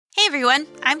everyone,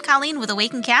 I'm Colleen with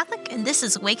Awaken Catholic, and this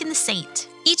is Awaken the Saint.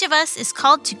 Each of us is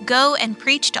called to go and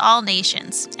preach to all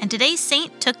nations, and today's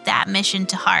saint took that mission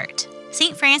to heart.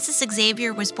 St. Francis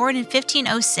Xavier was born in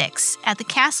 1506 at the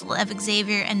castle of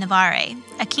Xavier in Navarre,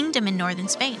 a kingdom in northern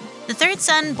Spain. The third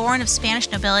son born of Spanish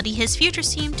nobility, his future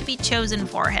seemed to be chosen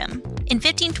for him. In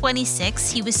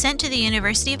 1526, he was sent to the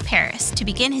University of Paris to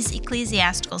begin his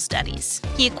ecclesiastical studies.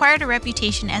 He acquired a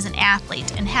reputation as an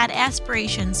athlete and had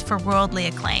aspirations for worldly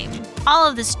acclaim. All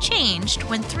of this changed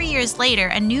when 3 years later,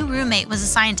 a new roommate was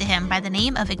assigned to him by the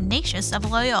name of Ignatius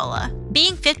of Loyola.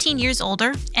 Being 15 years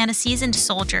older and a seasoned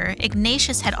soldier,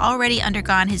 Ignatius had already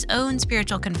undergone his own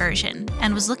spiritual conversion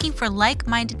and was looking for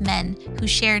like-minded men who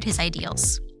shared his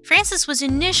ideals. Francis was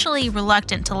initially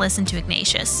reluctant to listen to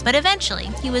Ignatius, but eventually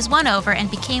he was won over and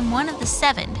became one of the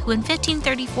 7 who in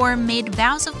 1534 made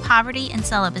vows of poverty and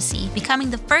celibacy, becoming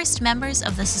the first members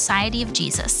of the Society of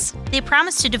Jesus. They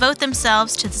promised to devote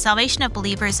themselves to the salvation of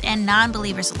believers and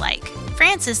non-believers alike.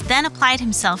 Francis then applied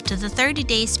himself to the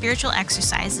 30-day spiritual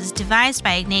exercises devised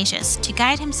by Ignatius to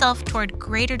guide himself toward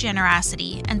greater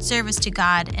generosity and service to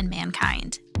God and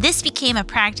mankind. This became a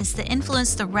practice that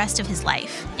influenced the rest of his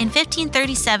life. In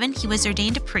 1537, he was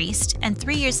ordained a priest, and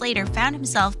 3 years later found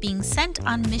himself being sent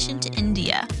on mission to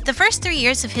India. The first 3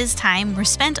 years of his time were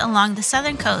spent along the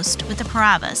southern coast with the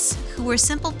Pauravas, who were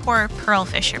simple poor pearl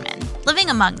fishermen. Living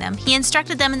among them, he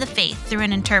instructed them in the faith through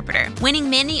an interpreter,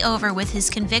 winning many over with his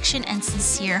conviction and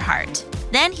sincere heart.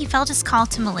 Then he felt his call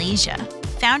to Malaysia,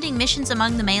 founding missions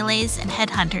among the Malays and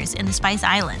headhunters in the Spice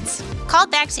Islands.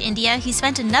 Called back to India, he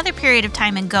spent another period of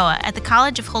time in Goa at the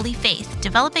College of Holy Faith,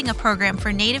 developing a program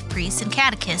for native priests and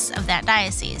catechists of that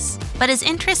diocese. But his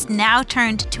interest now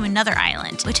turned to another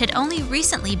island, which had only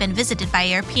recently been visited by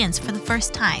Europeans for the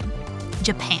first time: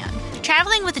 Japan.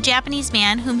 Traveling with a Japanese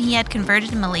man whom he had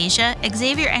converted in Malaysia,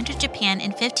 Xavier entered Japan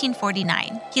in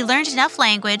 1549. He learned enough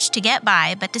language to get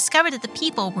by, but discovered that the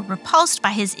people were repulsed by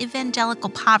his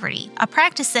evangelical poverty, a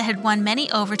practice that had won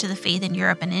many over to the faith in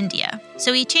Europe and India.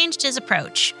 So he changed his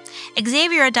approach.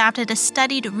 Xavier adopted a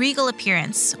studied, regal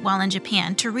appearance while in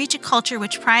Japan to reach a culture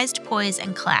which prized poise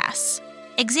and class.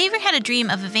 Xavier had a dream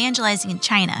of evangelizing in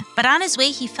China, but on his way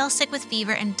he fell sick with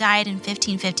fever and died in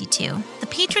 1552. The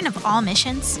patron of all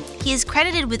missions, he is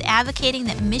credited with advocating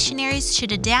that missionaries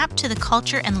should adapt to the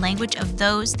culture and language of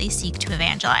those they seek to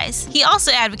evangelize. He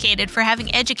also advocated for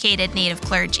having educated native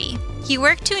clergy. He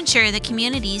worked to ensure that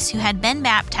communities who had been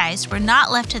baptized were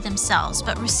not left to themselves,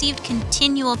 but received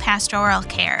continual pastoral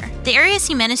care. The areas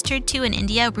he ministered to in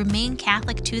India remain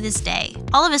Catholic to this day.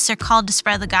 All of us are called to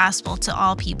spread the gospel to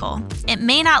all people. It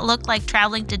may not look like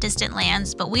traveling to distant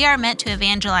lands, but we are meant to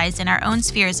evangelize in our own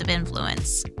spheres of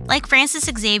influence. Like Francis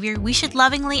Xavier, we should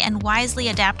lovingly and wisely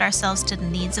adapt ourselves to the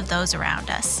needs of those around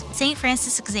us. St.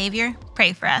 Francis Xavier,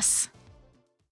 pray for us.